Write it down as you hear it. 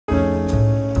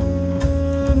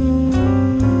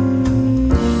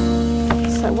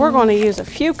we're going to use a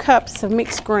few cups of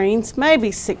mixed greens,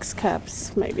 maybe 6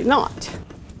 cups, maybe not.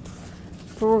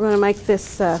 But we're going to make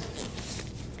this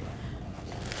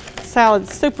salad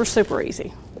super, super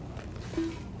easy.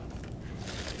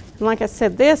 And like I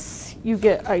said, this, you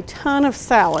get a ton of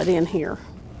salad in here.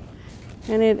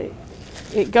 And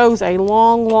it goes a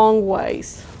long, long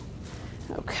ways.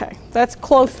 Okay, that's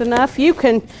close enough. You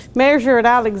can measure it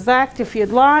out exact if you'd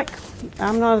like.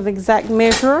 I'm not an exact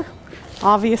measurer,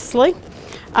 obviously.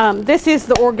 This is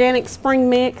the organic spring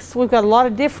mix. We've got a lot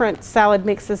of different salad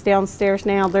mixes downstairs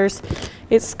now.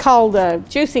 It's called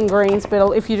juicing greens,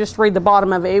 but if you just read the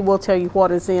bottom of it, it will tell you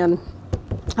what is in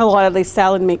a lot of these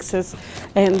salad mixes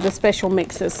and the special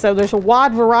mixes. So there's a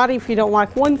wide variety if you don't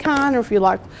like one kind, or if you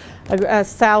like a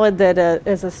salad that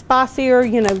is a spicier,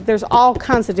 you know, there's all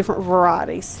kinds of different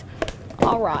varieties.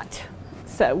 All right,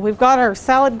 so we've got our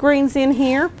salad greens in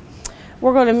here.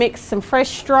 We're going to mix some fresh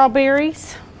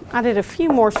strawberries. I did a few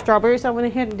more strawberries. I went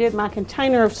ahead and did my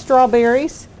container of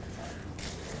strawberries.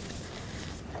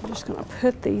 I'm just going to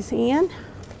put these in.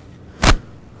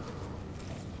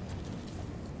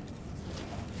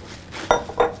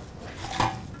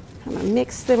 Kind of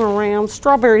mix them around.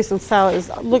 Strawberries and salad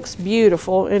looks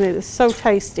beautiful, and it is so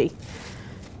tasty.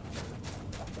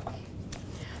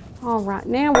 All right,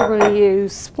 now we're going to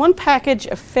use 1 package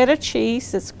of feta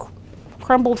cheese. It's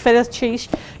crumbled feta cheese.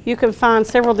 You can find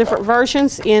several different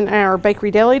versions in our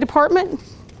bakery deli department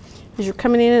as you're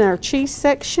coming in our cheese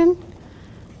section,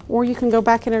 or you can go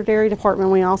back in our dairy department.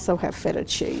 We also have feta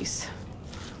cheese.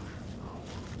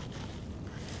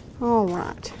 All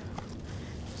right.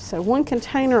 So 1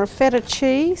 container of feta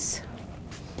cheese.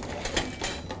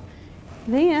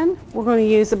 Then we're going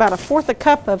to use about 1/4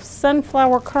 cup of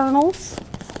sunflower kernels.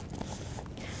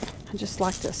 I just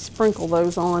like to sprinkle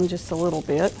those on just a little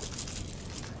bit.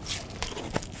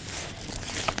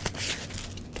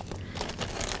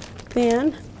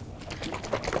 Then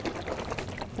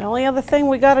the only other thing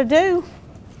we got to do,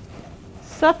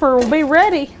 supper will be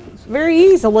ready very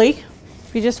easily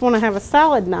if you just want to have a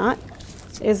salad night,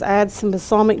 is add some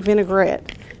balsamic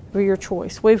vinaigrette of your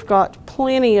choice. We've got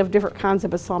plenty of different kinds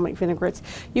of balsamic vinaigrettes.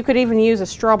 You could even use a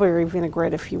strawberry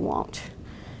vinaigrette if you want.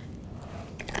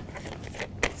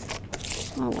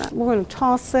 All right, we're going to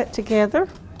toss that together.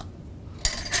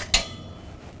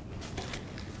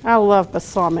 I love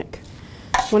balsamic.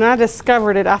 When I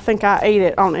discovered it, I think I ate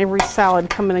it on every salad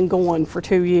coming and going for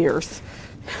 2 years.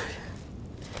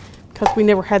 Because we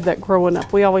never had that growing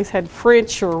up. We always had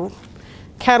French or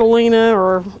Catalina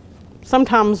or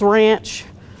sometimes ranch,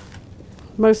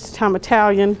 most of the time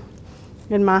Italian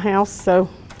in my house, so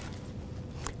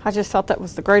I just thought that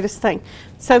was the greatest thing.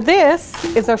 So this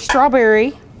is our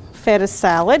strawberry feta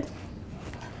salad.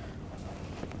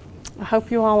 I hope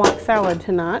you all like salad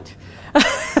tonight.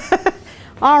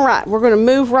 All right, we're going to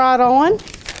move right on.